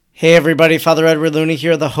Hey everybody, Father Edward Looney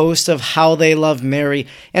here, the host of How They Love Mary.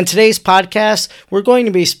 And today's podcast, we're going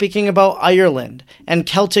to be speaking about Ireland and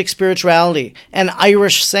Celtic spirituality and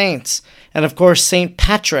Irish saints. And of course, St.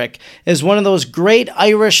 Patrick is one of those great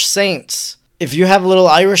Irish saints. If you have a little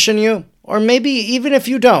Irish in you, or maybe even if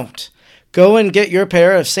you don't, go and get your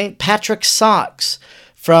pair of St. Patrick socks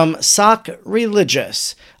from Sock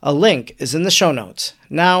Religious. A link is in the show notes.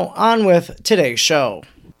 Now, on with today's show.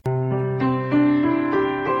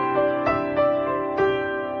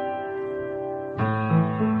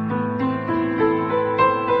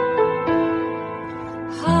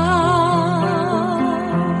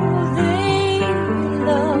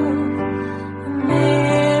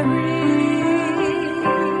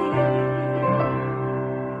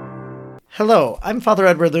 Hello, I'm Father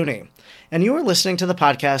Edward Looney, and you are listening to the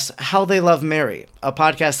podcast How They Love Mary, a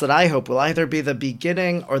podcast that I hope will either be the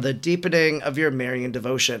beginning or the deepening of your Marian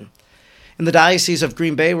devotion. In the Diocese of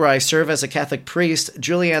Green Bay, where I serve as a Catholic priest,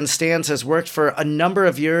 Julianne Stans has worked for a number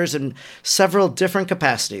of years in several different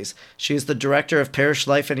capacities. She is the Director of Parish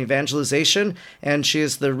Life and Evangelization, and she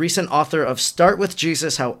is the recent author of Start with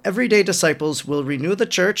Jesus, How Everyday Disciples Will Renew the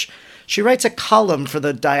Church. She writes a column for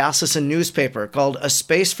the diocesan newspaper called A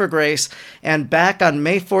Space for Grace, and back on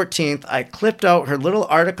May 14th, I clipped out her little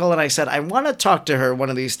article and I said, I want to talk to her one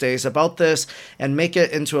of these days about this and make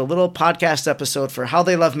it into a little podcast episode for How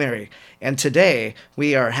They Love Mary. And today,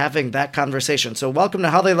 we are having that conversation. So welcome to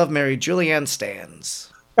How They Love Mary, Julianne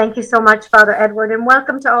Stans. Thank you so much, Father Edward, and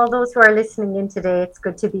welcome to all those who are listening in today. It's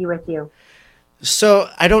good to be with you. So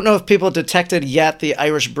I don't know if people detected yet the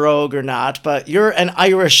Irish brogue or not, but you're an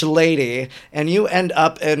Irish lady, and you end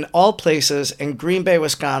up in all places in Green Bay,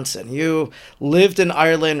 Wisconsin. You lived in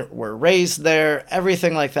Ireland, were raised there,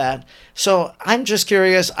 everything like that. So I'm just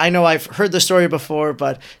curious, I know I've heard the story before,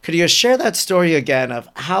 but could you share that story again of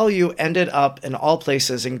how you ended up in all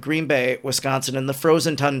places in Green Bay, Wisconsin, in the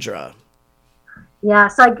frozen tundra? Yeah,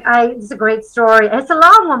 so it's a great story. It's a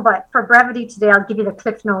long one, but for brevity today, I'll give you the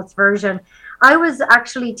Cliff Notes version. I was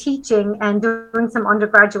actually teaching and doing some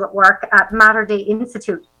undergraduate work at Mater Dei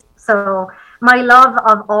Institute. So my love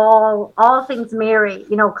of all things Mary,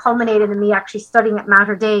 culminated in me actually studying at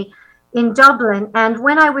Mater Dei in Dublin. And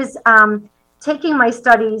when I was taking my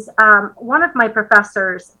studies, one of my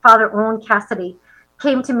professors, Father Owen Cassidy,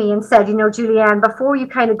 came to me and said, Julianne, before you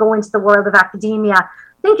kind of go into the world of academia,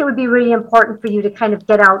 I think it would be really important for you to kind of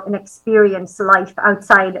get out and experience life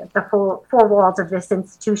outside the four walls of this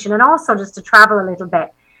institution, and also just to travel a little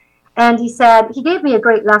bit. And he gave me a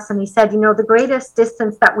great lesson. He said, the greatest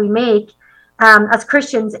distance that we make as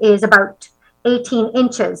Christians is about 18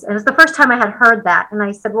 inches. And it was the first time I had heard that. And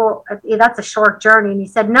I said, well, that's a short journey. And he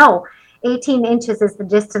said, no, 18 inches is the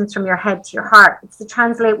distance from your head to your heart. It's to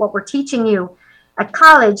translate what we're teaching you at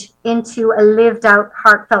college into a lived out,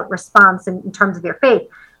 heartfelt response in terms of your faith.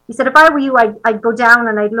 He said, if I were you, I'd go down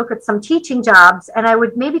and I'd look at some teaching jobs, and I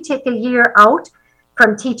would maybe take a year out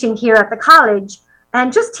from teaching here at the college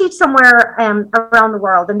and just teach somewhere around the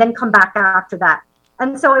world, and then come back after that.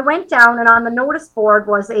 And so I went down, and on the notice board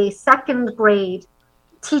was a second grade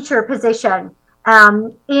teacher position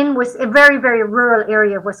in a very, very rural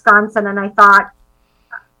area of Wisconsin. And I thought,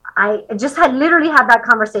 I just literally had that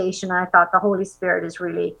conversation, and I thought the Holy Spirit is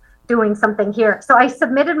really doing something here. So I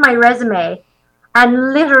submitted my resume,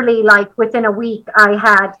 and literally within a week, I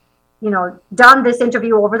had, done this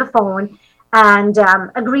interview over the phone and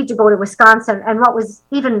agreed to go to Wisconsin. And what was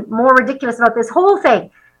even more ridiculous about this whole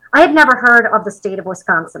thing, I had never heard of the state of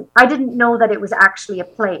Wisconsin. I didn't know that it was actually a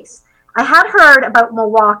place. I had heard about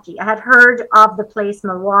Milwaukee. I had heard of the place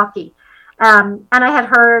Milwaukee, and I had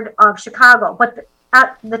heard of Chicago. But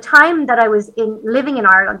at the time that I was living in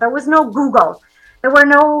Ireland, there was no Google. There were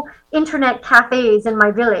no internet cafes in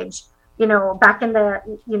my village, back in the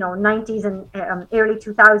 90s and early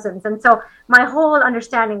 2000s. And so my whole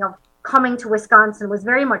understanding of coming to Wisconsin was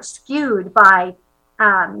very much skewed by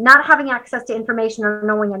not having access to information or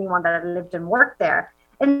knowing anyone that had lived and worked there.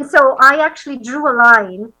 And so I actually drew a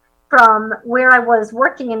line from where I was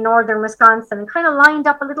working in northern Wisconsin and kind of lined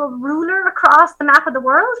up a little ruler across the map of the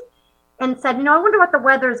world and said, I wonder what the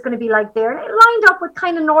weather is going to be like there. And it lined up with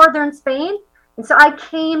kind of northern Spain. And so I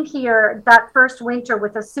came here that first winter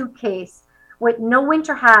with a suitcase with no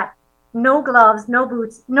winter hat, no gloves, no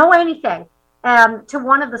boots, no anything, to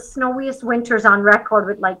one of the snowiest winters on record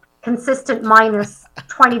with consistent minus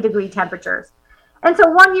 20-degree temperatures. And so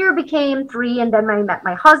 1 year became 3, and then I met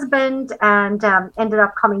my husband and ended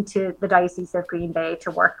up coming to the Diocese of Green Bay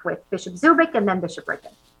to work with Bishop Zubik and then Bishop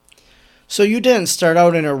Riggin. So you didn't start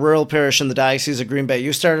out in a rural parish in the Diocese of Green Bay.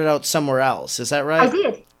 You started out somewhere else. Is that right? I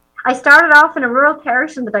did. I started off in a rural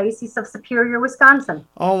parish in the Diocese of Superior, Wisconsin.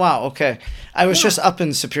 Oh, wow. Okay. I was Yeah. just up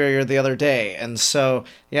in Superior the other day. And so,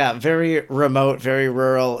 yeah, very remote, very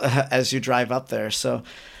rural as you drive up there. So,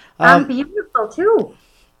 And um, beautiful too.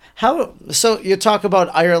 so you talk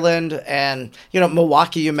about Ireland and,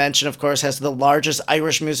 Milwaukee, you mentioned, of course, has the largest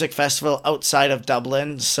Irish music festival outside of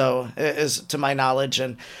Dublin. So, is to my knowledge.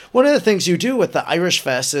 And one of the things you do with the Irish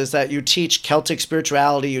Fest is that you teach Celtic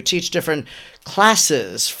spirituality, you teach different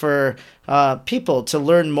classes for people to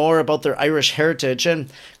learn more about their Irish heritage.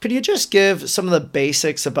 And could you just give some of the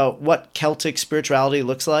basics about what Celtic spirituality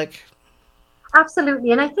looks like?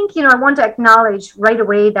 Absolutely. And I think, I want to acknowledge right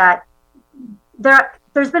away that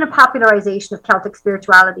there's been a popularization of Celtic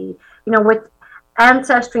spirituality, with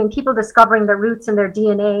ancestry and people discovering their roots and their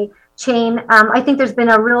DNA chain. I think there's been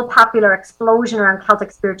a real popular explosion around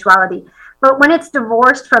Celtic spirituality. But when it's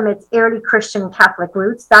divorced from its early Christian Catholic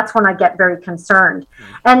roots, that's when I get very concerned.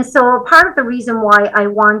 And so part of the reason why I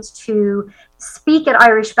want to speak at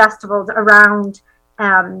Irish festivals around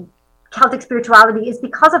Celtic spirituality is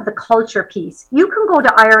because of the culture piece. You can go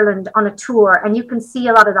to Ireland on a tour and you can see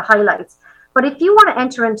a lot of the highlights. But if you want to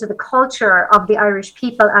enter into the culture of the Irish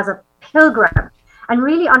people as a pilgrim and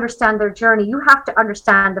really understand their journey, you have to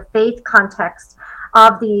understand the faith context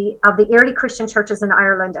of the early Christian churches in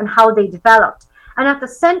Ireland and how they developed. And at the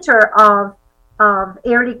center of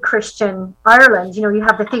early Christian Ireland, you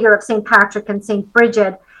have the figure of St. Patrick and St.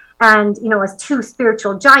 Bridget, and as two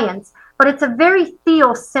spiritual giants. But it's a very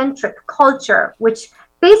theocentric culture, which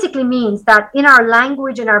basically means that in our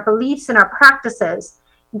language, in our beliefs, in our practices,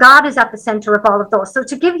 God is at the center of all of those. So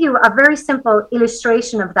to give you a very simple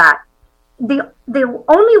illustration of that, the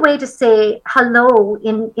only way to say hello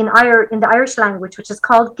in the Irish language, which is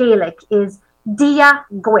called Gaelic, is Dia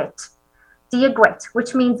Gwit,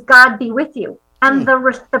 which means God be with you. And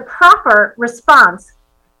the proper response,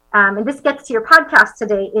 and this gets to your podcast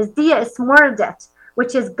today, is Dia Ismordet,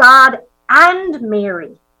 which is God and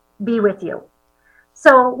Mary be with you.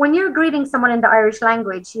 So when you're greeting someone in the Irish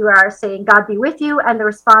language, you are saying God be with you, and the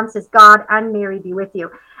response is God and Mary be with you.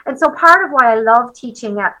 And so part of why I love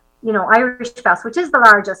teaching at Irish Fest, which is the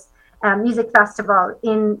largest music festival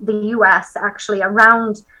in the US, actually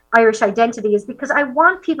around Irish identity, is because I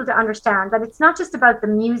want people to understand that it's not just about the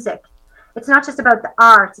music, it's not just about the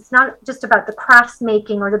arts, it's not just about the crafts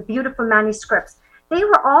making or the beautiful manuscripts. They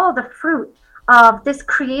were all the fruit of this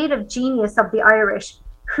creative genius of the Irish,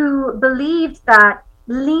 who believed that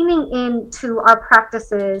leaning into our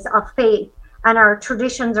practices of faith and our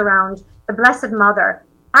traditions around the Blessed Mother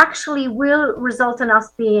actually will result in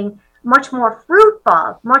us being much more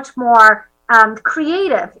fruitful, much more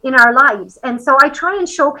creative in our lives. And so I try and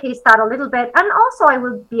showcase that a little bit. And also, I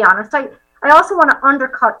will be honest, I also want to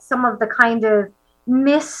undercut some of the kind of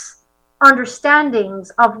misunderstandings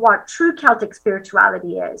of what true Celtic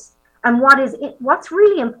spirituality is and what's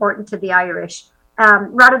really important to the Irish.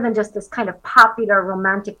 Rather than just this kind of popular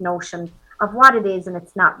romantic notion of what it is, and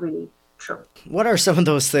it's not really true. What are some of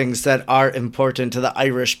those things that are important to the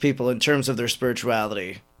Irish people in terms of their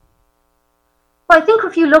spirituality? Well, I think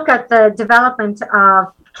if you look at the development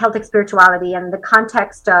of Celtic spirituality and the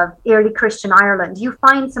context of early Christian Ireland, you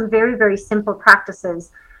find some very, very simple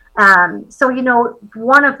practices. So,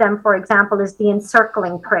 one of them, for example, is the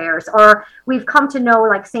encircling prayers, or we've come to know,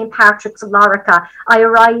 like St. Patrick's Lorica, I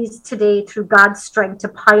arise today through God's strength to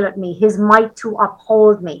pilot me, his might to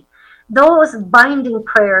uphold me. Those binding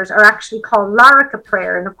prayers are actually called Lorica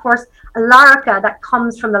prayer. And of course, a Lorica, that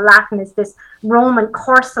comes from the Latin, is this Roman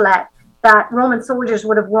corselet that Roman soldiers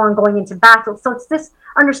would have worn going into battle. So it's this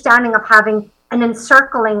understanding of having an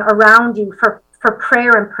encircling around you for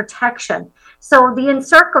prayer and protection. So the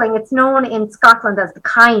encircling, it's known in Scotland as the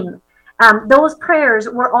Caim. Those prayers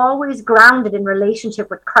were always grounded in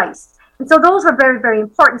relationship with Christ. And so those were very, very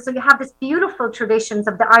important. So you have this beautiful traditions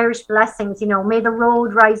of the Irish blessings, may the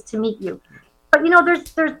road rise to meet you. But,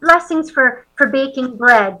 there's blessings for baking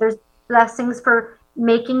bread. There's blessings for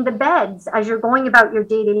making the beds as you're going about your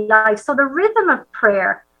daily life. So the rhythm of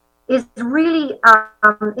prayer is really,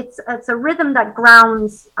 it's a rhythm that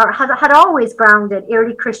grounds, or had always grounded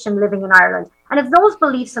early Christian living in Ireland. And it's those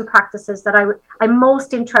beliefs and practices that I'm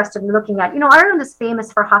most interested in looking at. Ireland is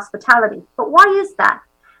famous for hospitality, but why is that?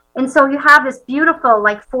 And so you have this beautiful,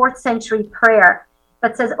 4th century prayer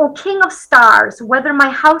that says, O King of stars, whether my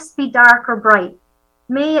house be dark or bright,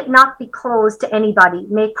 may it not be closed to anybody.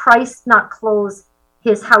 May Christ not close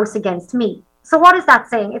his house against me. So what is that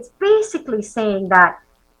saying? It's basically saying that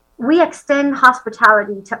we extend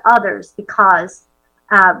hospitality to others because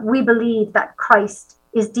we believe that Christ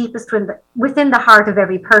is deepest within the heart of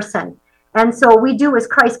every person. And so we do as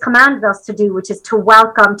Christ commanded us to do, which is to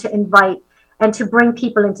welcome, to invite, and to bring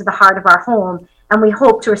people into the heart of our home. And we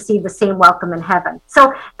hope to receive the same welcome in heaven.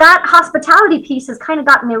 So that hospitality piece has kind of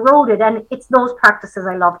gotten eroded, and it's those practices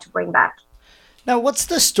I love to bring back. Now, what's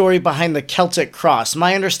the story behind the Celtic cross?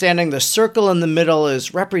 My understanding, the circle in the middle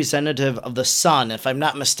is representative of the sun, if I'm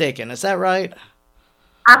not mistaken. Is that right?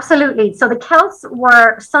 Absolutely. So the Celts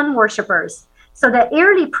were sun worshippers. So the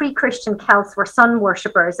early pre-Christian Celts were sun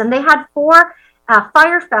worshippers, and they had four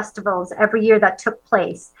fire festivals every year that took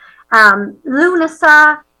place.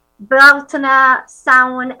 Lunasa, Beltana,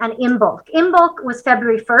 Samhain, and Imbolc. Imbolc was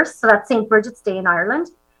February 1st, so that's St. Bridget's Day in Ireland.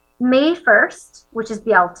 May 1st, which is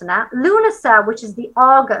Beltana. Lunasa, which is the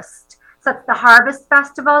August, so that's the harvest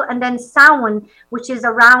festival. And then Samhain, which is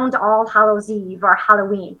around All Hallows Eve or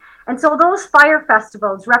Halloween. And so those fire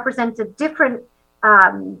festivals represented different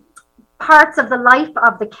parts of the life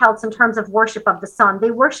of the Celts in terms of worship of the sun.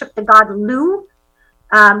 They worship the god Lu,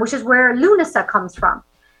 which is where Lunasa comes from.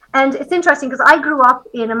 And it's interesting because I grew up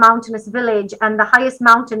in a mountainous village, and the highest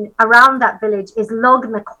mountain around that village is Lug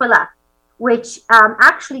na Quilla, which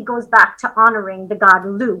actually goes back to honoring the god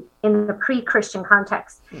Lu in the pre-Christian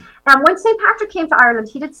context. And when St. Patrick came to Ireland,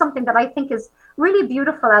 he did something that I think is really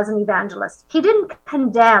beautiful as an evangelist. He didn't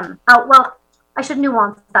condemn, well, I should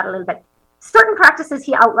nuance that a little bit. Certain practices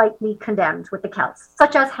he outrightly condemned with the Celts,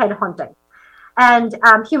 such as head hunting and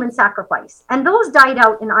human sacrifice. And those died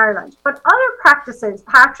out in Ireland. But other practices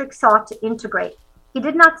Patrick sought to integrate. He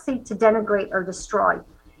did not seek to denigrate or destroy.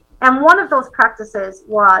 And one of those practices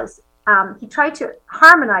was he tried to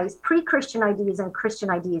harmonize pre-Christian ideas and Christian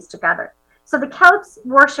ideas together. So the Celts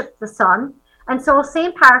worshipped the sun. And so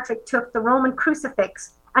St. Patrick took the Roman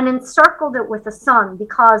crucifix and encircled it with the sun,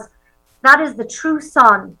 because that is the true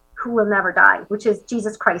sun who will never die, which is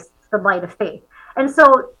Jesus Christ, the light of faith. And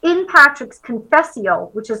so in Patrick's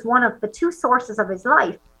Confessio, which is one of the two sources of his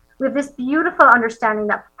life, we have this beautiful understanding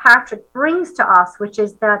that Patrick brings to us, which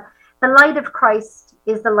is that the light of Christ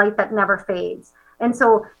is the light that never fades. And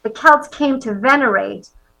so the Celts came to venerate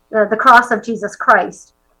the cross of Jesus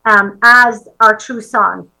Christ as our true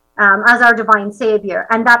sun, as our divine savior.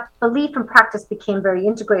 And that belief and practice became very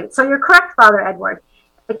integrated. So you're correct, Father Edward.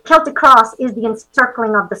 The Celtic cross is the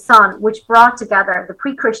encircling of the sun, which brought together the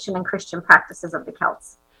pre-Christian and Christian practices of the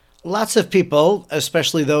Celts. Lots of people,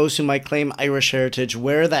 especially those who might claim Irish heritage,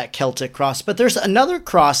 wear that Celtic cross. But there's another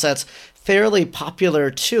cross that's fairly popular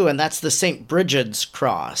too, and that's the St. Bridget's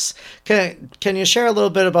cross. Can you share a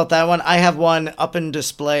little bit about that one? I have one up in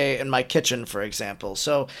display in my kitchen, for example.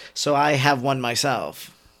 So I have one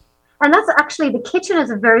myself. And that's actually, the kitchen is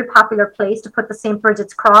a very popular place to put the St.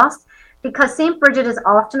 Bridget's cross, because St. Bridget is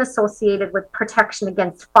often associated with protection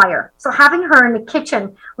against fire. So having her in the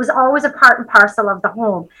kitchen was always a part and parcel of the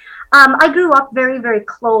home. I grew up very, very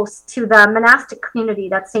close to the monastic community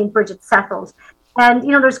that St. Bridget settled. And,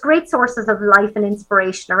 there's great sources of life and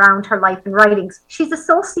inspiration around her life and writings. She's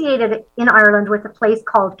associated in Ireland with a place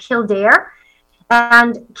called Kildare.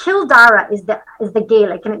 And Kildara is the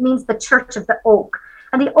Gaelic, and it means the Church of the Oak.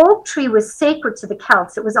 And the oak tree was sacred to the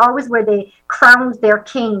Celts. It was always where they crowned their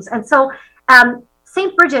kings. And so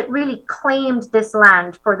St. Bridget really claimed this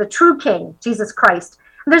land for the true king, Jesus Christ.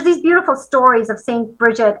 And there's these beautiful stories of St.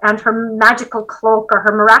 Bridget and her magical cloak, or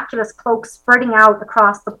her miraculous cloak, spreading out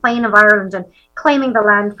across the plain of Ireland and claiming the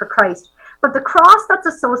land for Christ. But the cross that's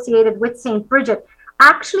associated with St. Bridget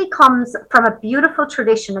actually comes from a beautiful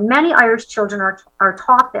tradition. And many Irish children are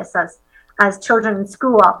taught this as children in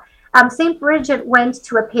school. St. Bridget went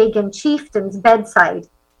to a pagan chieftain's bedside,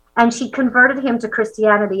 and she converted him to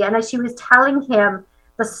Christianity. And as she was telling him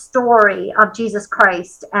the story of Jesus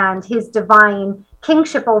Christ and his divine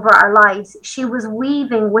kingship over our lives, she was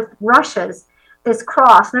weaving with rushes this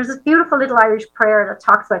cross. And there's this beautiful little Irish prayer that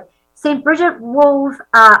talks about St. Bridget wove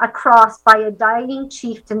a cross by a dying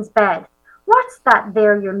chieftain's bed. What's that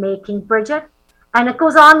there you're making, Bridget? And it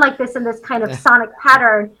goes on like this in this kind of sonic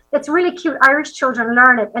pattern. It's really cute. Irish children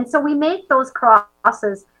learn it. And so we make those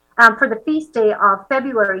crosses for the feast day of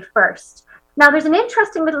February 1st. Now, there's an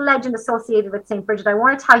interesting little legend associated with St. Bridget I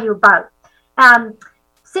want to tell you about.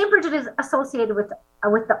 St. Bridget is associated with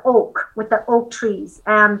the oak trees.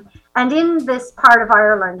 And in this part of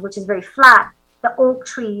Ireland, which is very flat, the oak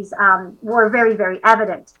trees were very, very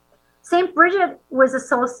evident. St. Bridget was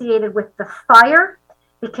associated with the fire,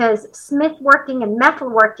 because smith working and metal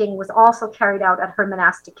working was also carried out at her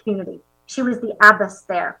monastic community. She was the abbess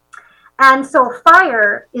there. And so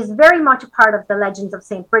fire is very much a part of the legends of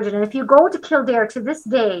St. Bridget. And if you go to Kildare to this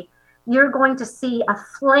day, you're going to see a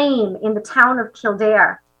flame in the town of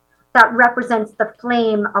Kildare that represents the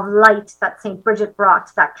flame of light that St. Bridget brought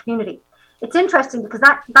to that community. it's interesting because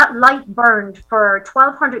that light burned for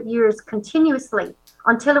 1200 years continuously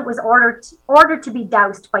until it was ordered to be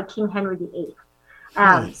doused by King Henry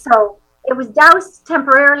VIII. So it was doused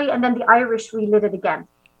temporarily, and then the Irish relit it again.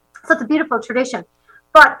 So it's a beautiful tradition.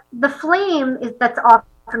 But the flame that's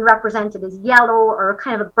often represented is yellow or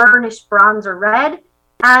kind of a burnished bronze or red.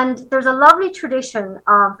 And there's a lovely tradition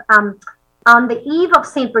of on the eve of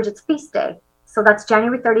St. Bridget's feast day, so that's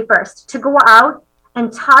January 31st, to go out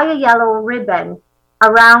and tie a yellow ribbon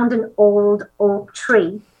around an old oak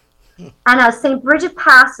tree. And as St. Bridget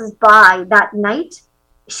passes by that night,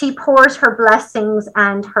 she pours her blessings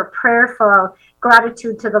and her prayerful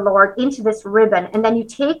gratitude to the Lord into this ribbon. And then you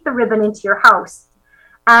take the ribbon into your house.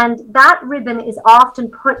 And that ribbon is often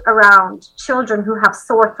put around children who have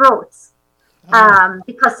sore throats.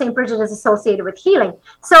 Because St. Bridget is associated with healing.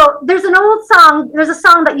 So there's an old song, there's a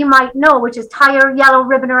song that you might know, which is tie a yellow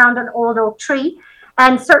ribbon around an old oak tree.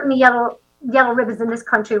 And certainly yellow ribbons in this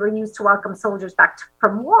country were used to welcome soldiers back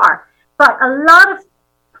from war. But a lot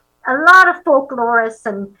of folklorists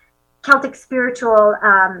and Celtic spiritual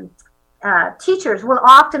teachers will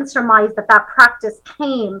often surmise that practice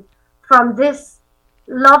came from this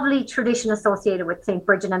lovely tradition associated with St.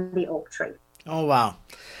 Bridget and the oak tree. Oh, wow.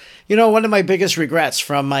 You know, one of my biggest regrets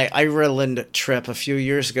from my Ireland trip a few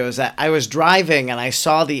years ago is that I was driving and I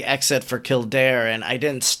saw the exit for Kildare and I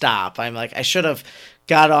didn't stop. I'm like, I should have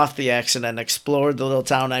got off the exit and explored the little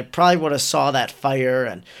town. I probably would have saw that fire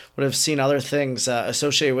and would have seen other things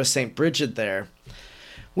associated with St. Bridget there.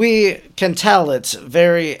 We can tell it's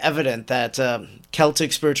very evident that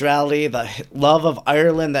Celtic spirituality, the love of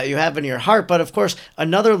Ireland that you have in your heart, but of course,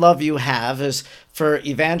 another love you have is for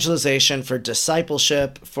evangelization, for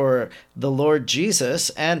discipleship, for the Lord Jesus,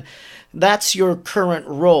 and that's your current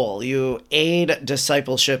role. You aid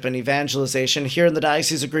discipleship and evangelization here in the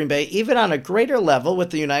Diocese of Green Bay, even on a greater level with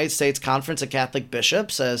the United States Conference of Catholic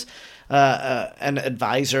Bishops as an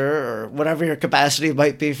advisor or whatever your capacity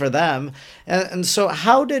might be for them. And so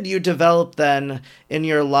how did you develop then in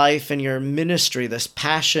your life and your ministry this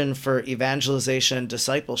passion for evangelization and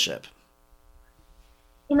discipleship?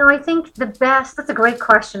 You know, I think that's a great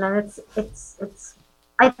question. And it's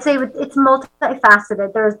I'd say it's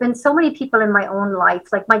multifaceted. There's been so many people in my own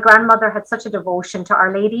life. Like my grandmother had such a devotion to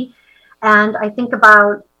Our Lady. And I think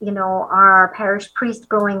about, you know, our parish priest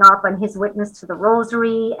growing up and his witness to the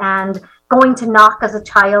rosary and going to knock as a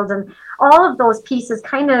child. And all of those pieces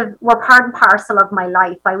kind of were part and parcel of my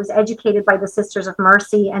life. I was educated by the Sisters of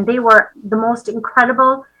Mercy, and they were the most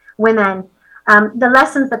incredible women. The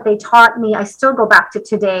lessons that they taught me, I still go back to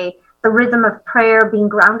today. The rhythm of prayer, being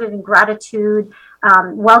grounded in gratitude,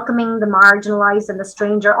 welcoming the marginalized and the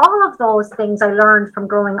stranger. All of those things I learned from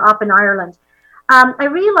growing up in Ireland. I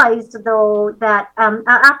realized, though, that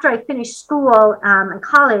after I finished school and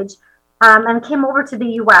college and came over to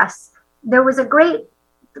the U.S., there was a great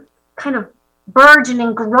kind of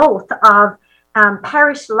burgeoning growth of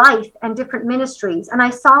parish life and different ministries. And I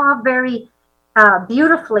saw very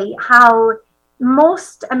beautifully how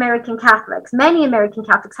most American Catholics, many American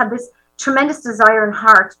Catholics, had this tremendous desire and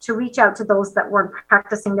heart to reach out to those that weren't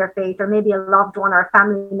practicing their faith, or maybe a loved one or a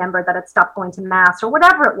family member that had stopped going to mass or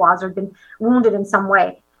whatever it was, or been wounded in some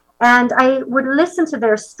way. And I would listen to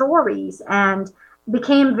their stories and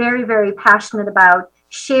became very, very passionate about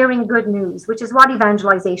sharing good news, which is what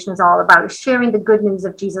evangelization is all about, is sharing the good news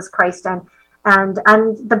of Jesus Christ and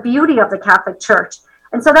the beauty of the Catholic Church.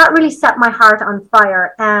 And so that really set my heart on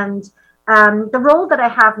fire. And the role that I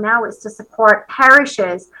have now is to support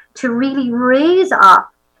parishes to really raise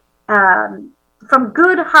up from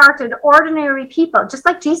good-hearted, ordinary people, just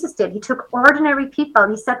like Jesus did. He took ordinary people,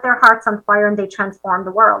 he set their hearts on fire, and they transformed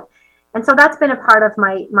the world. And so that's been a part of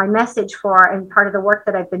my message and part of the work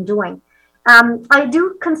that I've been doing. I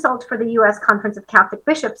do consult for the U.S. Conference of Catholic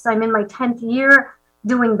Bishops. I'm in my 10th year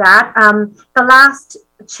doing that. The last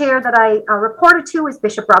chair that I reported to is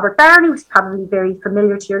Bishop Robert Barron, who's probably very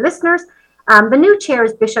familiar to your listeners. The new chair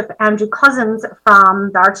is Bishop Andrew Cousins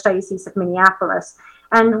from the Archdiocese of Minneapolis.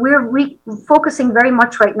 And we're focusing very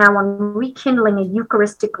much right now on rekindling a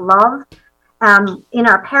Eucharistic love in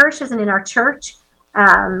our parishes and in our church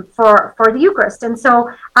for the Eucharist. And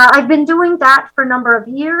so I've been doing that for a number of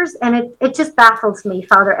years, and it just baffles me,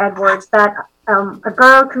 Father Edwards, that a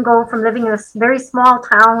girl can go from living in a very small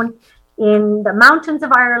town in the mountains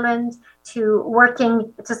of Ireland to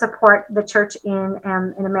working to support the church in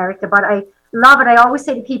America. But I love it. I always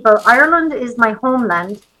say to people, Ireland is my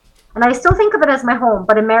homeland, and I still think of it as my home,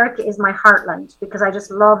 but America is my heartland, because I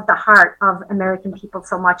just love the heart of American people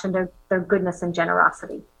so much and their goodness and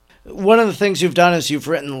generosity. One of the things you've done is you've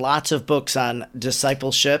written lots of books on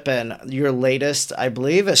discipleship, and your latest, I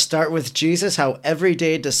believe, is Start with Jesus, How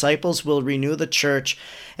Everyday Disciples Will Renew the Church.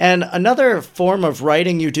 And another form of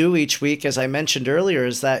writing you do each week, as I mentioned earlier,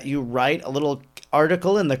 is that you write a little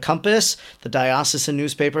article in the Compass, the diocesan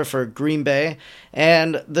newspaper for Green Bay.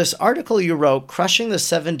 And this article you wrote, Crushing the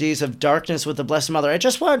 7 Ds of Darkness with the Blessed Mother, I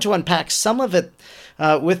just wanted to unpack some of it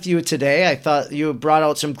with you today. I thought you brought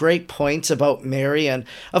out some great points about Mary. And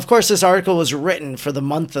of course, this article was written for the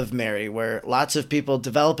month of Mary, where lots of people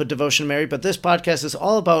develop a devotion to Mary. But this podcast is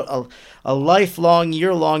all about a lifelong,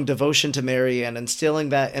 year-long devotion to Mary and instilling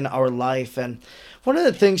that in our life. And one of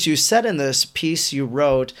the things you said in this piece you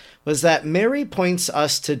wrote was that Mary points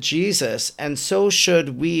us to Jesus, and so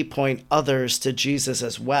should we point others to Jesus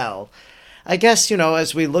as well. I guess,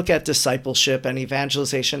 as we look at discipleship and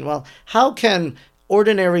evangelization, well, how can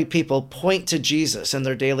ordinary people point to Jesus in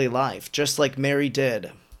their daily life, just like Mary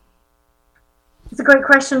did? It's a great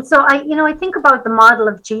question. So I think about the model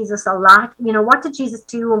of Jesus a lot. What did Jesus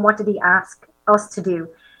do and what did he ask us to do?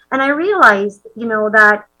 And I realized,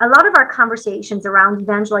 that a lot of our conversations around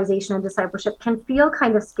evangelization and discipleship can feel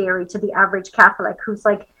kind of scary to the average Catholic who's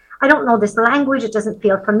like, I don't know this language. It doesn't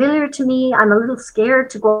feel familiar to me. I'm a little scared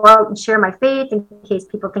to go out and share my faith in case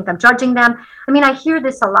people think I'm judging them. I hear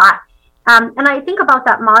this a lot. And I think about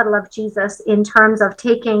that model of Jesus in terms of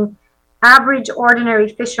taking average, ordinary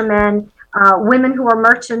fishermen, women who are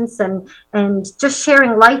merchants and just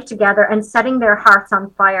sharing life together and setting their hearts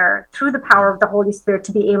on fire through the power of the Holy Spirit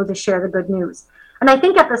to be able to share the good news. And I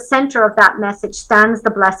think at the center of that message stands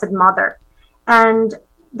the Blessed Mother. And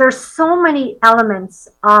there's so many elements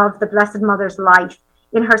of the Blessed Mother's life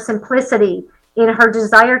in her simplicity, in her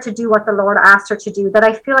desire to do what the Lord asked her to do, that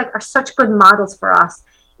I feel like are such good models for us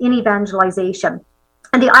in evangelization.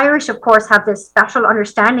 And the Irish, of course, have this special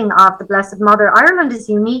understanding of the Blessed Mother. Ireland is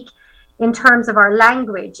unique in terms of our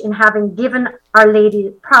language, in having given Our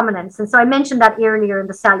Lady prominence. And so I mentioned that earlier in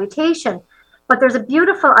the salutation, but there's a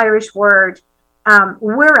beautiful Irish word,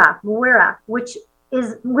 Muira, which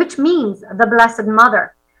means the Blessed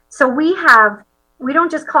Mother. So we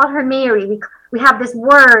don't just call her Mary, we have this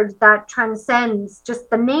word that transcends just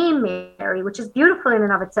the name Mary, which is beautiful in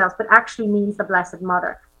and of itself, but actually means the Blessed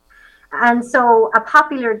Mother. And so a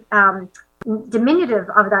popular diminutive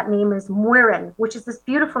of that name is Muireann, which is this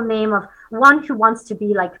beautiful name of one who wants to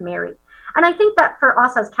be like Mary. And I think that for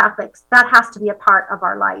us as Catholics, that has to be a part of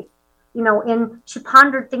our life. She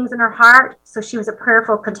pondered things in her heart, so she was a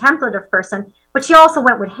prayerful, contemplative person, but she also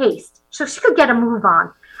went with haste, so she could get a move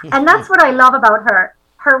on. And that's what I love about her.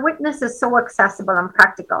 Her witness is so accessible and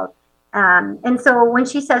practical. And so when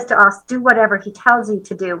she says to us, do whatever he tells you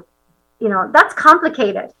to do, that's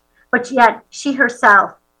complicated, but yet she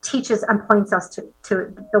herself teaches and points us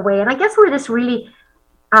to the way. And I guess where this really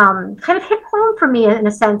kind of hit home for me in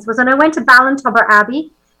a sense was when I went to Ballintubber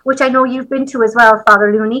Abbey, which I know you've been to as well,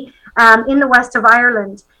 Father Looney, in the west of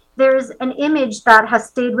Ireland. There's an image that has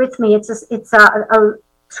stayed with me. It's a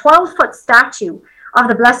 12-foot statue of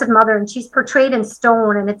the Blessed Mother, and she's portrayed in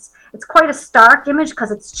stone, and it's quite a stark image because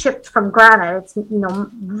it's chipped from granite. It's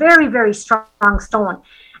very, very strong stone,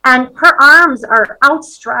 and her arms are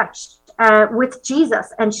outstretched with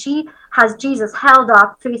Jesus, and she has Jesus held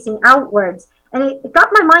up facing outwards. And it got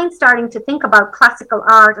my mind starting to think about classical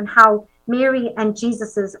art and how Mary and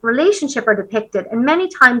Jesus's relationship are depicted. And many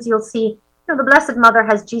times you'll see, the Blessed Mother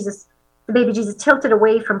has Jesus, the baby Jesus, tilted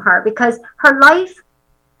away from her because her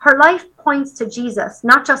life points to Jesus,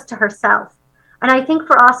 not just to herself. And I think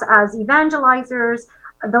for us as evangelizers,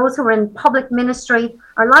 those who are in public ministry,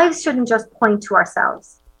 our lives shouldn't just point to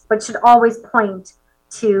ourselves, but should always point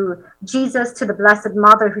to Jesus, to the Blessed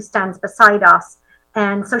Mother who stands beside us.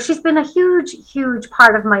 And so she's been a huge, huge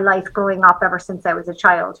part of my life growing up ever since I was a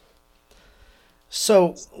child.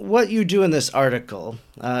 So what you do in this article,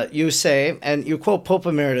 you say, and you quote Pope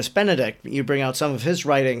Emeritus Benedict, you bring out some of his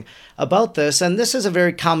writing about this, and this is a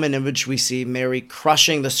very common image we see, Mary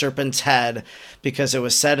crushing the serpent's head, because it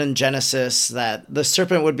was said in Genesis that the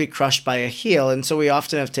serpent would be crushed by a heel, and so we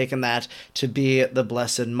often have taken that to be the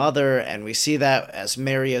Blessed Mother, and we see that as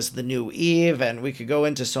Mary as the new Eve, and we could go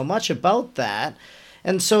into so much about that.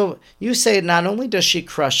 And so you say not only does she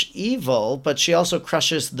crush evil, but she also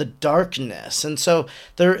crushes the darkness. And so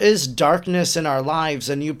there is darkness in our lives,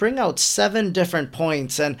 and you bring out 7 different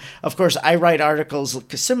points. And of course, I write articles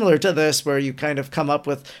similar to this where you kind of come up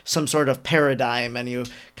with some sort of paradigm and you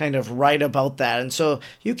kind of write about that. And so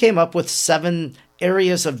you came up with 7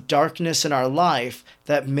 areas of darkness in our life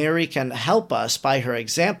that Mary can help us by her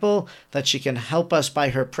example, that she can help us by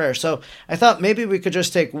her prayer. So I thought maybe we could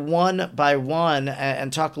just take one by one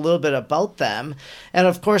and talk a little bit about them. And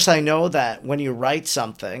of course, I know that when you write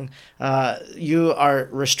something, you are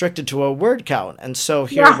restricted to a word count. And so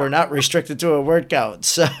here we're not restricted to a word count.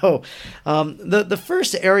 So the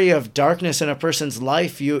first area of darkness in a person's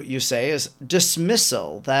life, you say, is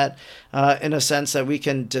dismissal. That in a sense that we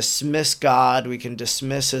can dismiss God, we can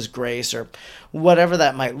dismiss his grace, or whatever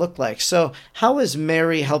that might look like. So how is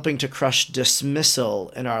Mary helping to crush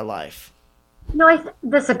dismissal in our life?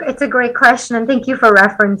 It's a great question, and thank you for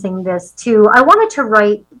referencing this too. I wanted to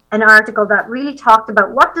write an article that really talked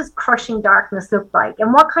about what does crushing darkness look like,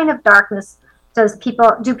 and what kind of darkness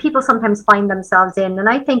do people sometimes find themselves in. And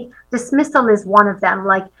I think dismissal is one of them.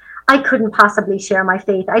 Like, I couldn't possibly share my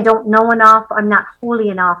faith. I don't know enough. I'm not holy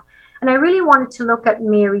enough. And I really wanted to look at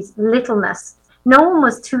Mary's littleness. No one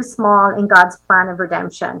was too small in God's plan of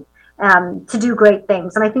redemption to do great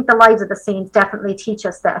things. And I think the lives of the saints definitely teach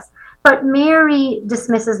us this. But Mary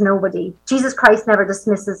dismisses nobody. Jesus Christ never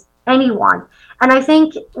dismisses anyone. And I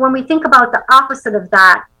think when we think about the opposite of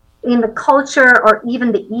that, in the culture or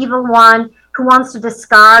even the evil one who wants to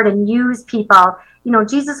discard and use people,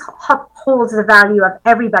 Jesus upholds the value of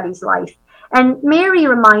everybody's life. And Mary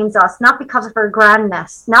reminds us, not because of her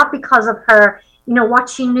grandness, not because of her, what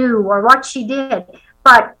she knew or what she did,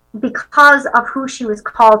 but because of who she was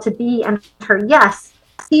called to be and her yes.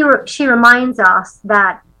 She reminds us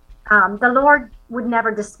that the Lord would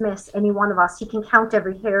never dismiss any one of us. He can count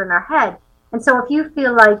every hair in our head. And so if you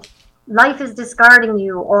feel like life is discarding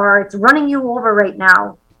you or it's running you over right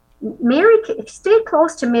now, stay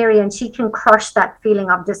close to Mary, and she can crush that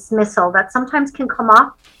feeling of dismissal that sometimes can come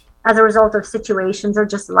up as a result of situations or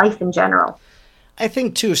just life in general. I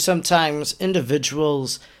think, too, sometimes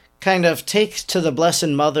individuals kind of take to the Blessed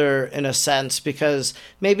Mother in a sense because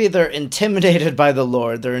maybe they're intimidated by the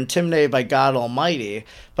Lord, they're intimidated by God Almighty,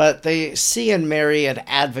 but they see in Mary an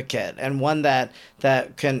advocate and one that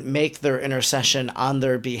can make their intercession on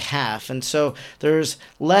their behalf. And so there's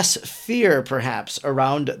less fear, perhaps,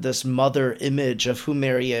 around this mother image of who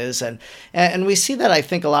Mary is. And we see that, I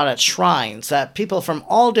think, a lot at shrines, that people from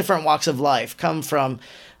all different walks of life come from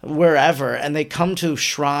wherever, and they come to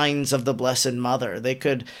shrines of the Blessed Mother. They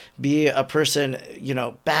could be a person,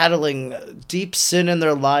 battling deep sin in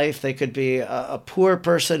their life. They could be a poor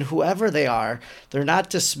person, whoever they are. They're not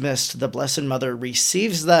dismissed. The Blessed Mother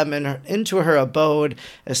receives them into her abode,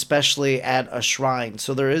 especially at a shrine.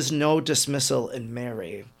 So there is no dismissal in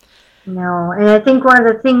Mary. No, and I think one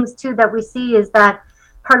of the things, too, that we see is that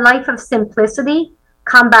her life of simplicity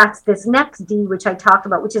combats this next D, which I talked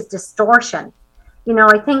about, which is distortion.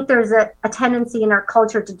 I think there's a tendency in our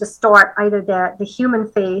culture to distort either the human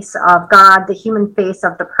face of God, the human face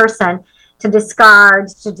of the person, to discard,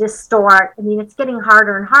 to distort. I mean, it's getting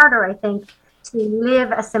harder and harder, I think, to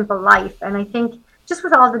live a simple life. And I think just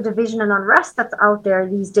with all the division and unrest that's out there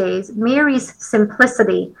these days, Mary's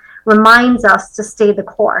simplicity reminds us to stay the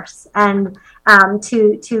course and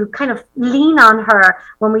to kind of lean on her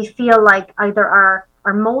when we feel like either our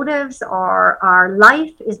motives or our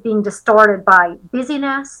life is being distorted by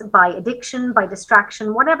busyness, by addiction, by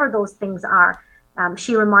distraction, whatever those things are.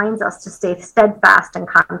 She reminds us to stay steadfast and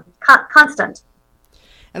constant.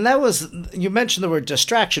 And that was, you mentioned the word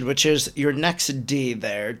distraction, which is your next D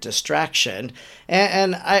there, distraction.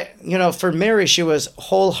 And I, for Mary, she was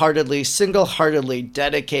wholeheartedly, single-heartedly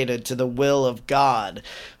dedicated to the will of God.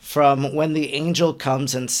 From when the angel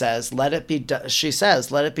comes and says, let it be done, she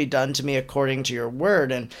says, let it be done to me according to your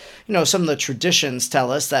word. And, some of the traditions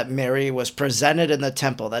tell us that Mary was presented in the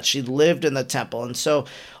temple, that she lived in the temple. And so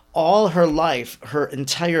all her life, her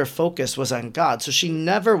entire focus was on God. So she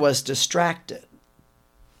never was distracted.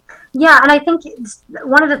 Yeah, and I think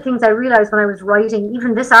one of the things I realized when I was writing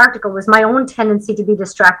even this article was my own tendency to be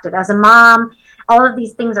distracted. As a mom, all of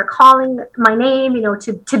these things are calling my name,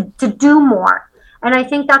 to do more. And I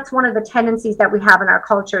think that's one of the tendencies that we have in our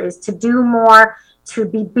culture, is to do more, to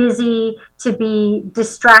be busy, to be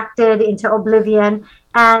distracted into oblivion.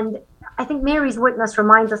 And I think Mary's witness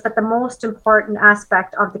reminds us that the most important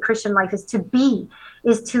aspect of the Christian life is to be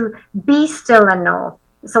still and know.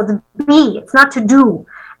 So to be, it's not to do.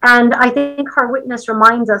 And I think her witness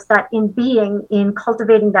reminds us that in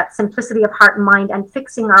cultivating that simplicity of heart and mind and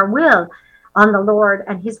fixing our will on the Lord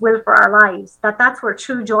and his will for our lives, that's where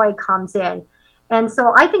true joy comes in. And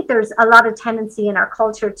so I think there's a lot of tendency in our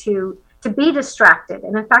culture to be distracted.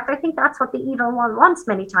 And in fact, I think that's what the evil one wants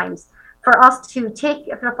many times, for us to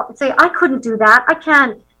say, I couldn't do that. I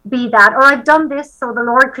can't be that. Or I've done this, so the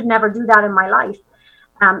Lord could never do that in my life.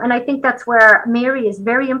 And I think that's where Mary is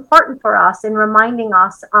very important for us in reminding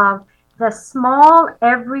us of the small,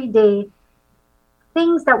 everyday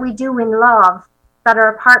things that we do in love that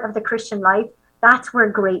are a part of the Christian life. That's where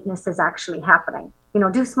greatness is actually happening.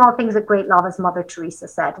 Do small things with great love, as Mother Teresa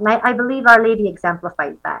said. And I believe Our Lady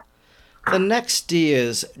exemplifies that. The next D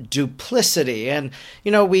is duplicity. And,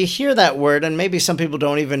 we hear that word, and maybe some people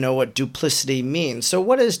don't even know what duplicity means. So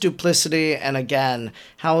what is duplicity? And again,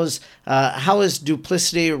 how is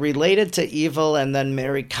duplicity related to evil? And then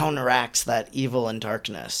Mary counteracts that evil and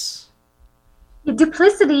darkness.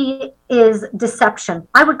 Duplicity is deception.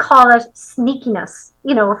 I would call it sneakiness,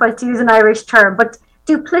 if I was to use an Irish term. But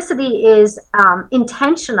duplicity is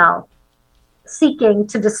intentional seeking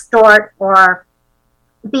to distort or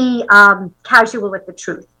be casual with the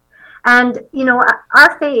truth. And,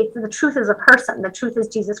 our faith, the truth is a person, the truth is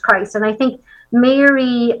Jesus Christ. And I think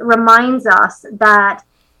Mary reminds us that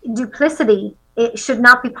duplicity, it should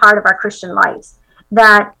not be part of our Christian lives.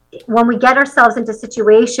 That when we get ourselves into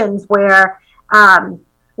situations where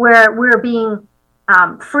we're being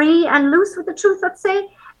free and loose with the truth, let's say,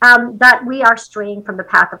 that we are straying from the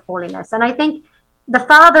path of holiness. And I think the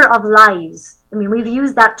father of lies, we've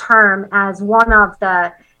used that term as one of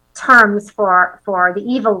the terms for the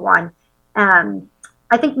evil one.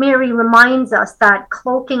 I think Mary reminds us that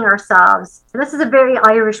cloaking ourselves, and this is a very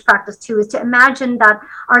Irish practice too, is to imagine that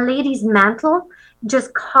Our Lady's mantle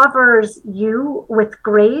just covers you with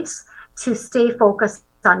grace to stay focused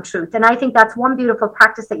on truth. And I think that's one beautiful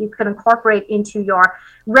practice that you can incorporate into your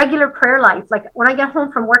regular prayer life. Like when I get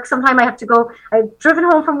home from work, sometime I've driven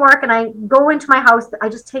home from work and I go into my house, I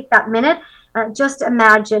just take that minute and just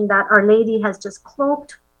imagine that Our Lady has just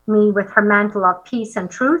cloaked me with her mantle of peace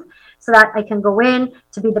and truth so that I can go in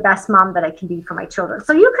to be the best mom that I can be for my children.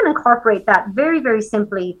 So you can incorporate that very, very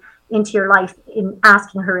simply into your life in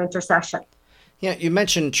asking her intercession. Yeah, you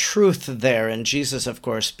mentioned truth there, and Jesus, of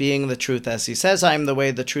course, being the truth, as he says, I am the way,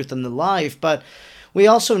 the truth, and the life. But we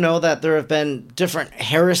also know that there have been different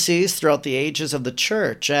heresies throughout the ages of the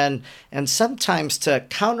church, and sometimes to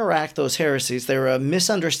counteract those heresies, they were a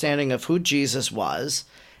misunderstanding of who Jesus was.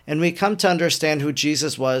 And we come to understand who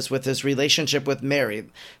Jesus was with his relationship with Mary.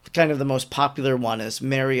 Kind of the most popular one is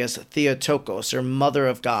Mary as Theotokos, or Mother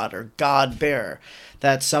of God, or God-bearer.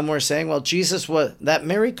 That some were saying, well, that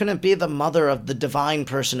Mary couldn't be the mother of the divine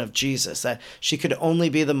person of Jesus, that she could only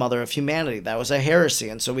be the mother of humanity. That was a heresy,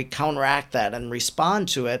 and so we counteract that and respond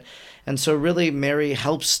to it. And so really Mary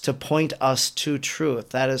helps to point us to truth,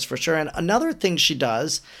 that is for sure. And another thing she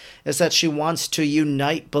does is that she wants to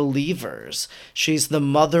unite believers. She's the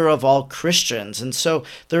mother of all Christians. And so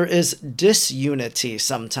there is disunity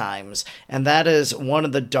sometimes. And that is one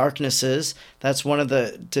of the darknesses. That's one of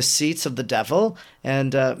the deceits of the devil.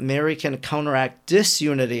 And Mary can counteract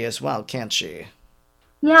disunity as well, can't she?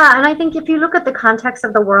 Yeah, and I think if you look at the context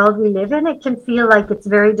of the world we live in, it can feel like it's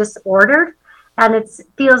very disordered and it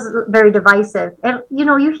feels very divisive. And,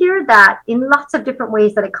 you hear that in lots of different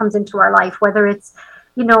ways that it comes into our life, whether it's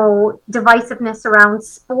divisiveness around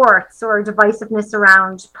sports or divisiveness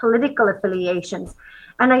around political affiliations.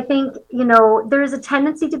 And I think, there is a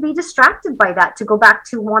tendency to be distracted by that, to go back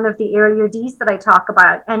to one of the earlier Ds that I talk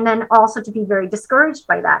about, and then also to be very discouraged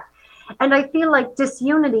by that. And I feel like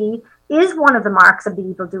disunity is one of the marks of the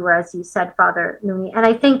evildoer, as you said, Father Looney. And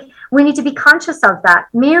I think we need to be conscious of that.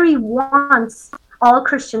 Mary wants all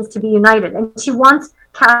Christians to be united, and she wants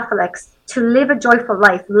Catholics to live a joyful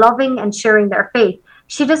life, loving and sharing their faith.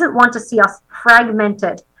 She doesn't want to see us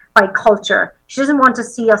fragmented by culture. She doesn't want to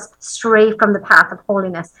see us stray from the path of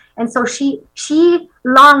holiness. And so she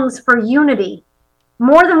longs for unity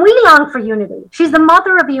more than we long for unity. She's the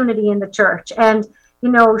mother of unity in the church. And,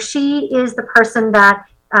 she is the person that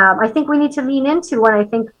I think we need to lean into when I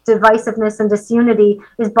think divisiveness and disunity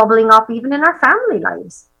is bubbling up even in our family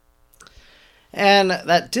lives. And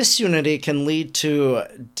that disunity can lead to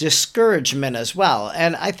discouragement as well.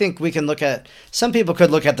 And I think we can some people could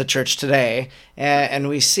look at the church today and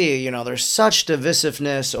we see, there's such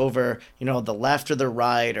divisiveness over, the left or the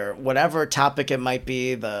right or whatever topic it might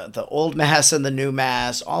be, the old mass and the new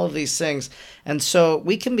mass, all of these things. And so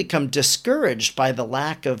we can become discouraged by the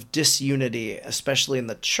lack of disunity, especially in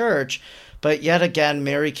the church. But yet again,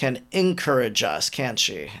 Mary can encourage us, can't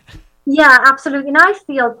she? Yeah, absolutely. And I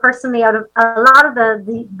feel personally, out of a lot of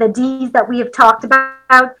the Ds that we have talked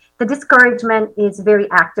about, the discouragement is very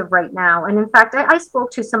active right now. And in fact, I spoke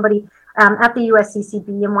to somebody at the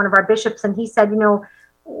USCCB and one of our bishops, and he said,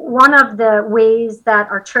 one of the ways that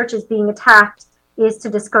our church is being attacked is to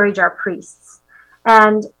discourage our priests.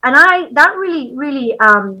 And that really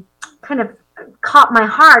kind of caught my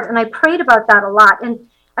heart, and I prayed about that a lot. And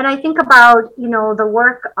And I think about, the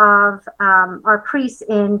work of our priests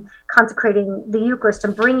in consecrating the Eucharist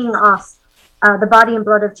and bringing us the body and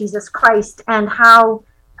blood of Jesus Christ, and how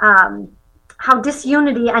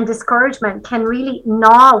disunity and discouragement can really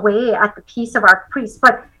gnaw away at the peace of our priests,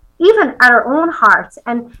 but even at our own hearts.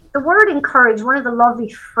 And the word encourage, one of the lovely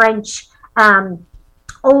French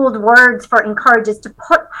old words for encourage, is to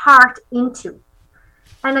put heart into.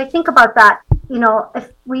 And I think about that,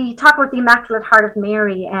 if we talk about the Immaculate Heart of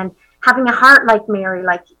Mary and having a heart like Mary,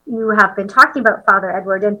 like you have been talking about, Father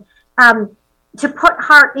Edward, and to put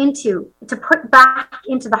heart into, to put back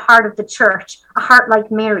into the heart of the church, a heart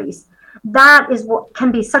like Mary's, that is what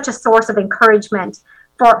can be such a source of encouragement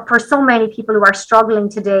for so many people who are struggling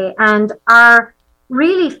today and are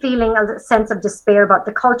really feeling a sense of despair about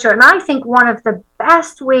the culture. And I think one of the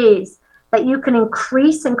best ways that you can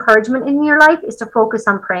increase encouragement in your life is to focus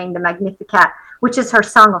on praying the Magnificat, which is her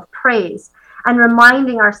song of praise, and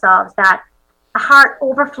reminding ourselves that a heart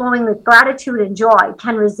overflowing with gratitude and joy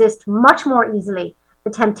can resist much more easily the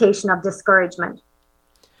temptation of discouragement.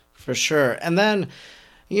 For sure. And then,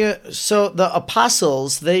 so the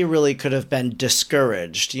apostles, they really could have been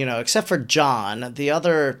discouraged, except for John. The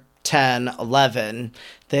other 10, 11,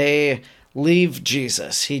 they leave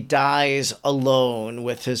Jesus. He dies alone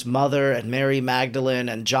with his mother and Mary Magdalene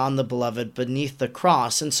and John the Beloved beneath the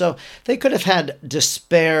cross. And so they could have had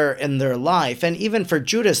despair in their life. And even for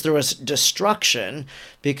Judas, there was destruction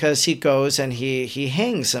because he goes and he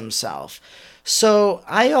hangs himself. So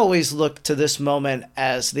I always look to this moment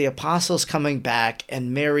as the apostles coming back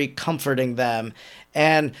and Mary comforting them.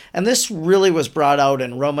 And this really was brought out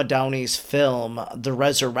in Roma Downey's film, The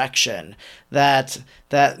Resurrection, that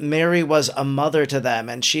Mary was a mother to them,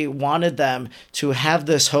 and she wanted them to have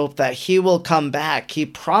this hope that he will come back. He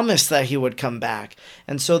promised that he would come back.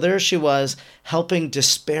 And so there she was, helping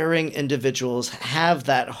despairing individuals have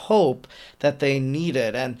that hope that they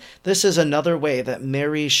needed. And this is another way that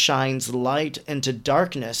Mary shines light into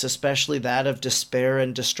darkness, especially that of despair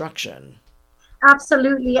and destruction.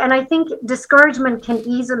 Absolutely. And I think discouragement can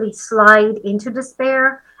easily slide into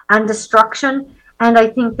despair and destruction. And I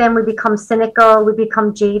think then we become cynical, we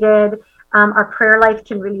become jaded, our prayer life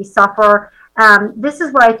can really suffer. This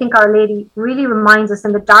is where I think Our Lady really reminds us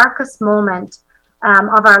in the darkest moment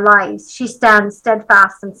of our lives, she stands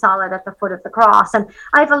steadfast and solid at the foot of the cross. And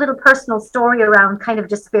I have a little personal story around kind of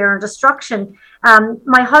despair and destruction.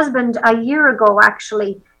 My husband, a year ago,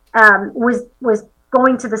 actually, was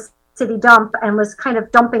going to the city dump and was kind of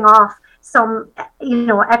dumping off some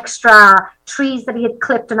extra trees that he had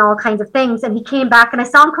clipped and all kinds of things, and he came back and I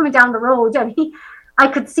saw him coming down the road, and I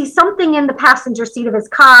could see something in the passenger seat of his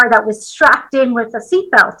car that was strapped in with a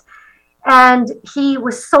seatbelt, and he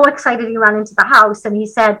was so excited. He ran into the house and he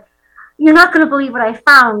said, "You're not going to believe what I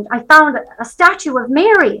found a statue of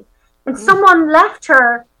Mary, and someone left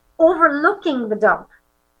her overlooking the dump."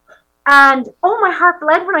 And oh, my heart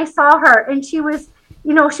bled when I saw her, and she was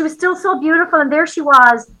still so beautiful, and there she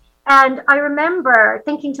was. And I remember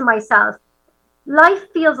thinking to myself,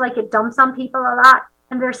 life feels like it dumps on people a lot,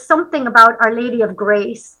 and there's something about Our Lady of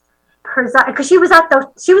Grace, because she was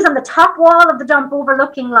on the top wall of the dump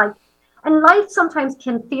overlooking life, and life sometimes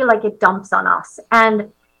can feel like it dumps on us.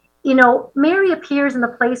 And Mary appears in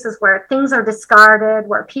the places where things are discarded,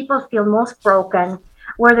 where people feel most broken,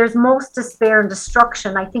 where there's most despair and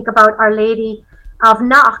destruction. I think about Our Lady of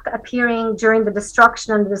Knock appearing during the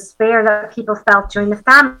destruction and the despair that people felt during the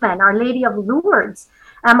famine. Our Lady of Lourdes,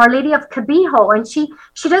 Our Lady of Cabijo, and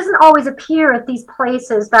she doesn't always appear at these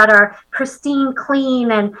places that are pristine,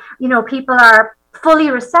 clean, and people are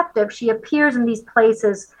fully receptive. She appears in these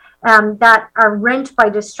places that are rent by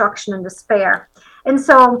destruction and despair. And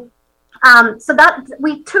so that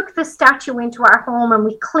we took the statue into our home and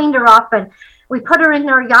we cleaned her up and we put her in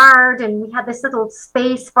our yard, and we had this little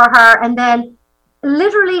space for her. And then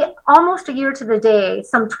literally almost a year to the day,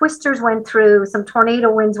 some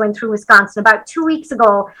tornado winds went through Wisconsin about 2 weeks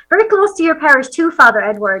ago, very close to your parish too, Father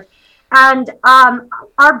Edward. And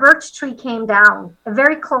our birch tree came down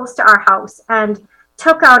very close to our house and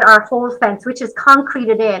took out our whole fence, which is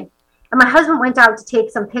concreted in. And my husband went out to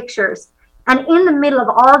take some pictures. And in the middle of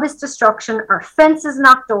all this destruction, our fence is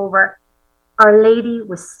knocked over, Our Lady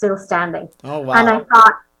was still standing. Oh, wow. And I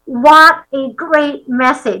thought, what a great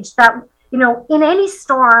message that, in any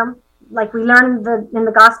storm, like we learn in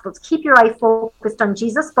the Gospels, keep your eye focused on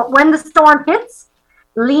Jesus. But when the storm hits,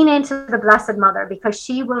 lean into the Blessed Mother, because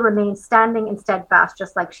she will remain standing and steadfast,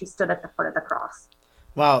 just like she stood at the foot of the cross.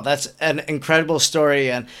 Wow, that's an incredible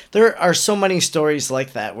story. And there are so many stories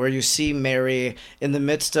like that where you see Mary in the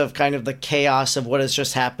midst of kind of the chaos of what has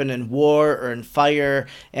just happened in war or in fire.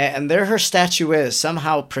 And there her statue is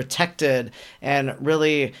somehow protected. And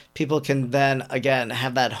really, people can then, again,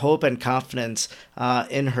 have that hope and confidence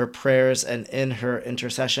in her prayers and in her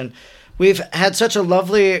intercession. We've had such a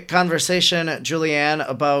lovely conversation, Julianne,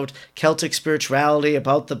 about Celtic spirituality,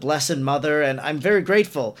 about the Blessed Mother, and I'm very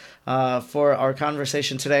grateful for our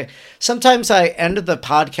conversation today. Sometimes I ended the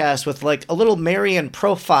podcast with like a little Marian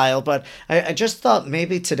profile, but I just thought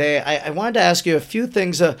maybe today I wanted to ask you a few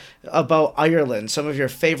things about Ireland, some of your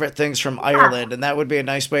favorite things from Ireland, and that would be a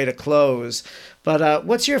nice way to close. But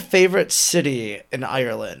what's your favorite city in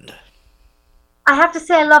Ireland? I have to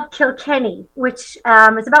say I love Kilkenny, which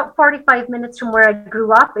is about 45 minutes from where I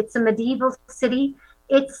grew up. It's a medieval city.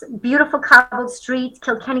 It's beautiful cobbled streets.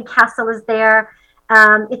 Kilkenny Castle is there.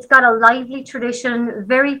 It's got a lively tradition,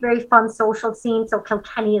 very, very fun social scene. So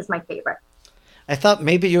Kilkenny is my favorite. I thought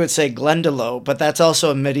maybe you would say Glendalough, but that's also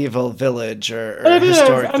a medieval village or a It is.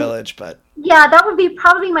 historic And village. But yeah, that would be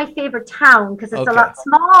probably my favorite town because it's a okay. lot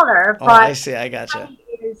smaller. Oh, I But see. I gotcha.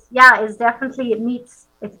 is definitely,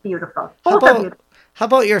 it's beautiful. How Both are about beautiful. how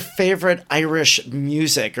about your favorite Irish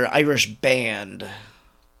music or Irish band?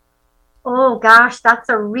 Oh gosh, that's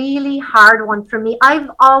a really hard one for me.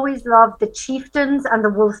 I've always loved the Chieftains and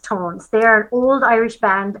the Wolf Tones. They're an old Irish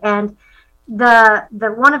band, and the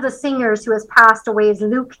one of the singers who has passed away is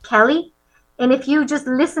Luke Kelly. And if you just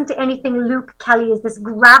listen to anything Luke Kelly is this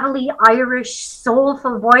gravelly Irish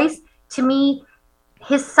soulful voice. To me,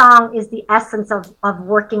 his song is the essence of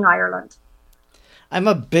working Ireland. I'm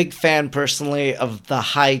a big fan personally of the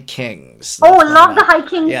High Kings. Oh, That's I love the High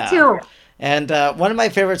Kings yeah. too. And one of my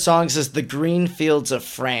favorite songs is "The Green Fields of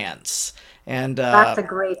France." And That's a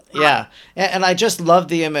great song. yeah, and I just love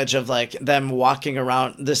the image of like them walking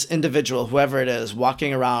around, this individual, whoever it is,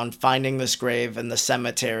 walking around, finding this grave in the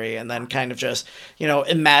cemetery, and then kind of just,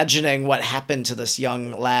 imagining what happened to this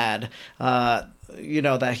young lad,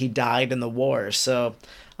 that he died in the war. So,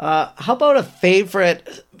 how about a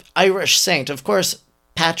favorite Irish saint? Of course,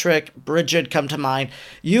 Patrick, Bridget come to mind.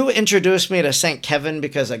 You introduced me to Saint Kevin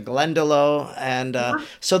because of Glendalough, and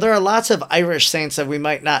so there are lots of Irish saints that we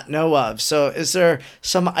might not know of. So is there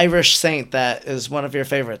some Irish saint that is one of your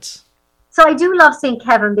favorites? So I do love St.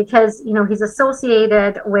 Kevin because, he's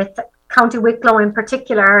associated with County Wicklow in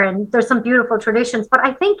particular, and there's some beautiful traditions. But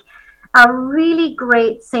I think a really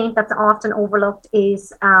great saint that's often overlooked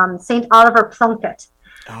is St. Oliver Plunkett.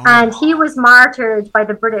 Oh, And he was martyred by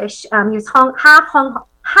the British. He was half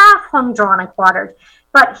hung, drawn, and quartered.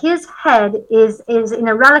 But his head is in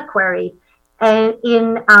a reliquary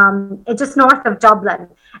in just north of Dublin.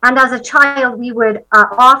 And as a child, we would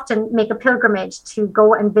often make a pilgrimage to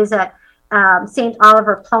go and visit St.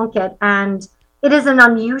 Oliver Plunkett. And it is an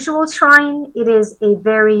unusual shrine. It is a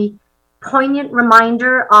very poignant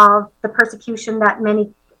reminder of the persecution that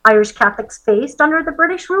many Irish Catholics faced under the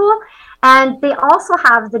British rule. And they also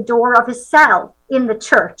have the door of his cell in the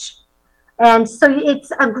church. And so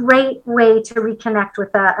it's a great way to reconnect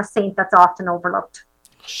with a saint that's often overlooked.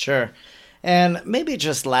 sure. And maybe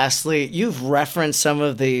just lastly, you've referenced some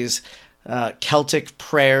of these Celtic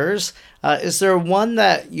prayers. Is there one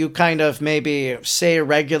that you kind of maybe say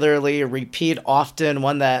regularly, repeat often,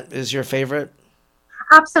 one that is your favorite?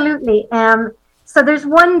 Absolutely. So there's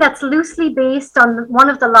one that's loosely based on one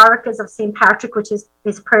of the Loricas of St. Patrick, which is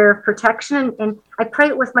his prayer of protection. And I pray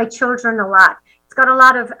it with my children a lot. It's got a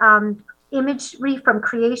lot of imagery from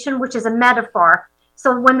creation, which is a metaphor.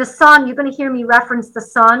 So when the sun, you're going to hear me reference the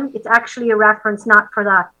sun. It's actually a reference not for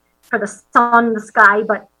the sun, the sky,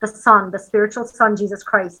 but the sun, the spiritual sun, Jesus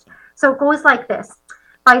Christ. So it goes like this.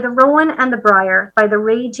 By the rowan and the briar, by the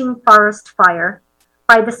raging forest fire,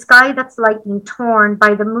 by the sky that's lightning torn,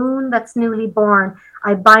 by the moon that's newly born,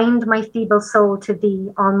 I bind my feeble soul to thee,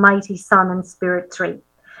 almighty Son and Spirit three.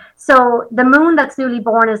 So the moon that's newly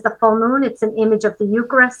born is the full moon. It's an image of the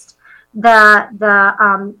Eucharist.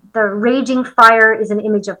 The raging fire is an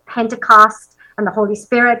image of Pentecost and the Holy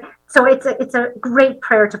Spirit. So it's a great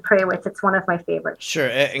prayer to pray with. It's one of my favorites. Sure,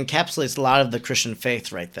 it encapsulates a lot of the Christian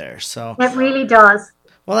faith right there. So It really does.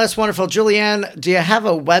 well, that's wonderful. Julianne, do you have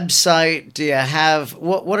a website? Do you have,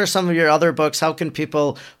 what are some of your other books? How can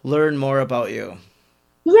people learn more about you?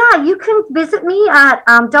 Yeah, you can visit me at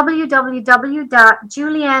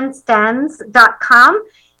www.juliannestans.com.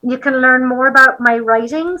 You can learn more about my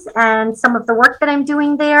writings and some of the work that I'm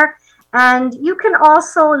doing there. And you can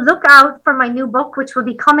also look out for my new book, which will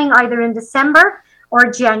be coming either in December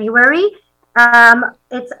or January.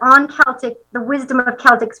 It's on Celtic, the wisdom of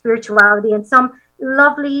Celtic spirituality, and some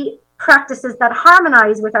lovely practices that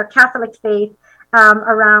harmonize with our Catholic faith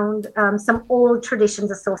around some old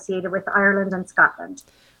traditions associated with Ireland and Scotland.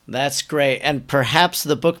 That's great. And perhaps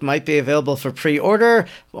the book might be available for pre-order,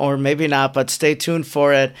 or maybe not, but stay tuned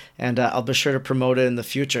for it, and I'll be sure to promote it in the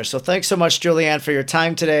future. So thanks so much, Julianne, for your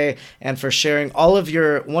time today and for sharing all of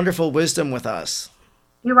your wonderful wisdom with us.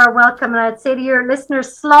 You are welcome. And I'd say to your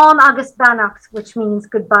listeners, Slán agus Beannacht, which means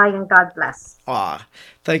goodbye and God bless. Aw,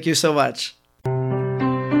 thank you so much.